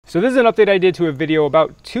So this is an update I did to a video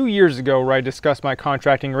about 2 years ago where I discussed my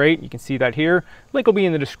contracting rate. You can see that here. Link will be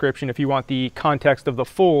in the description if you want the context of the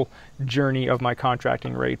full journey of my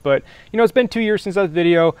contracting rate. But it's been 2 years since that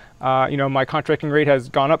video. My contracting rate has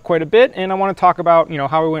gone up quite a bit, and I want to talk about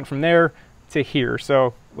how I went from there to here.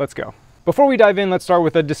 So let's go. Before we dive in, let's start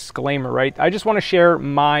with a disclaimer, right? I just want to share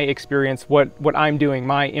my experience, what I'm doing,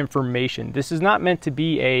 my information. This is not meant to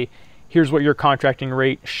be a here's what your contracting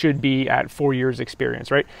rate should be at 4 years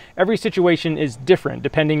experience, right? Every situation is different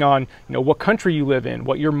depending on what country you live in,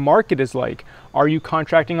 what your market is like. Are you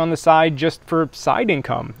contracting on the side just for side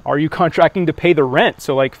income? Are you contracting to pay the rent?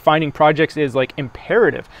 So like finding projects is like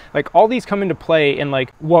imperative. Like all these come into play in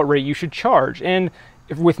like what rate you should charge. And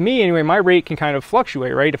with me anyway, my rate can kind of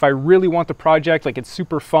fluctuate, right? If I really want the project, like it's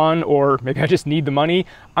super fun, or maybe I just need the money,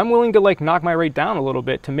 I'm willing to like knock my rate down a little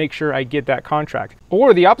bit to make sure I get that contract.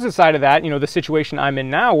 Or the opposite side of that, the situation I'm in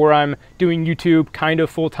now where I'm doing YouTube kind of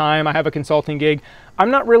full time, I have a consulting gig,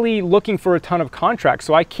 I'm not really looking for a ton of contracts,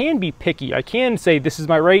 so I can be picky. I can say this is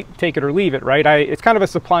my rate, take it or leave it, right? It's kind of a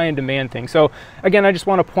supply and demand thing. So again, I just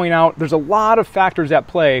want to point out there's a lot of factors at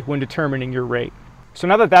play when determining your rate. So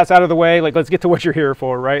now that that's out of the way, let's get to what you're here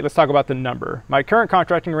for, right? Let's talk about the number. My current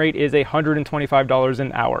contracting rate is $125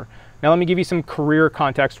 an hour. Now let me give you some career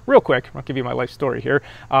context real quick. I'll give you my life story here.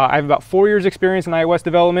 I have about 4 years experience in iOS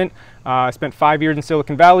development. I spent 5 years in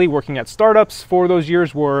Silicon Valley working at startups. 4 of those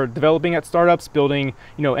years were developing at startups, building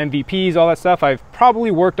MVPs, all that stuff. I've probably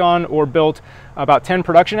worked on or built about 10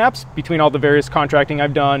 production apps between all the various contracting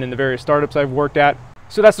I've done and the various startups I've worked at.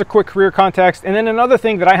 So that's the quick career context. And then another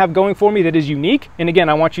thing that I have going for me that is unique, and again,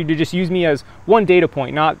 I want you to just use me as one data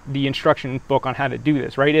point, not the instruction book on how to do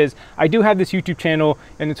this, right? Is I do have this YouTube channel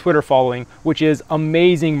and the Twitter following, which is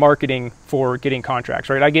amazing marketing for getting contracts,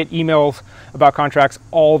 right? I get emails about contracts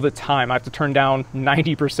all the time. I have to turn down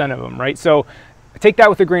 90% of them, right? So take that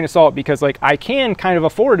with a grain of salt, because I can kind of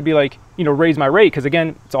afford to be raise my rate, because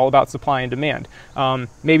again, it's all about supply and demand.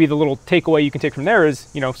 Maybe the little takeaway you can take from there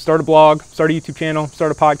is, start a blog, start a YouTube channel,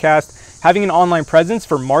 start a podcast. Having an online presence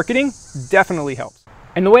for marketing definitely helps.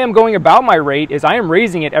 And the way I'm going about my rate is I am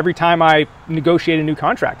raising it every time I negotiate a new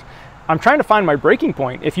contract. I'm trying to find my breaking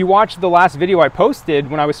point. If you watch the last video I posted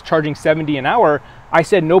when I was charging $70 an hour, I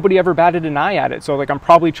said nobody ever batted an eye at it. So I'm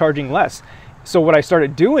probably charging less. So what I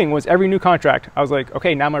started doing was every new contract, I was like,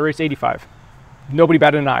 okay, now my rate's 85. Nobody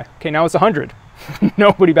batted an eye. Okay, now it's 100.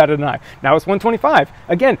 Nobody batted an eye. Now it's 125.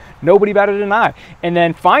 Again, nobody batted an eye. And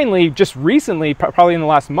then finally, just recently, probably in the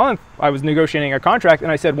last month, I was negotiating a contract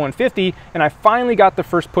and I said 150, and I finally got the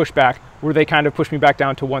first pushback where they kind of pushed me back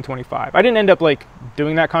down to 125. I didn't end up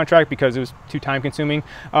doing that contract because it was too time consuming,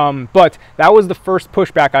 but that was the first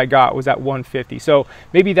pushback I got, was at 150. So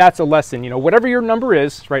maybe that's a lesson, whatever your number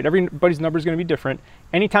is, right? Everybody's number is going to be different.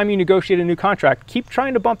 Anytime you negotiate a new contract, keep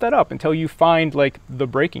trying to bump that up until you find the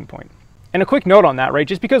breaking point. And a quick note on that, right?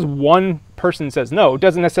 Just because one person says no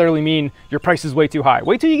doesn't necessarily mean your price is way too high.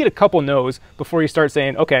 Wait till you get a couple no's before you start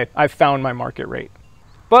saying, okay, I've found my market rate.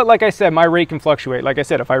 But like I said, my rate can fluctuate. Like I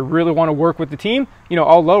said, if I really want to work with the team,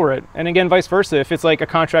 I'll lower it. And again, vice versa. If it's a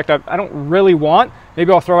contract I don't really want,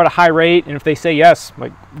 maybe I'll throw out a high rate. And if they say yes,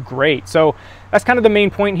 great. So that's kind of the main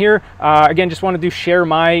point here. Again, just wanted to share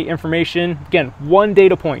my information. Again, one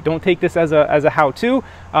data point. Don't take this as a how-to,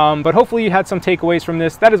 but hopefully you had some takeaways from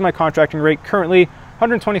this. That is my contracting rate currently,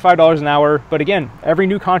 $125 an hour. But again, every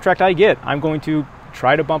new contract I get, I'm going to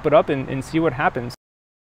try to bump it up and see what happens.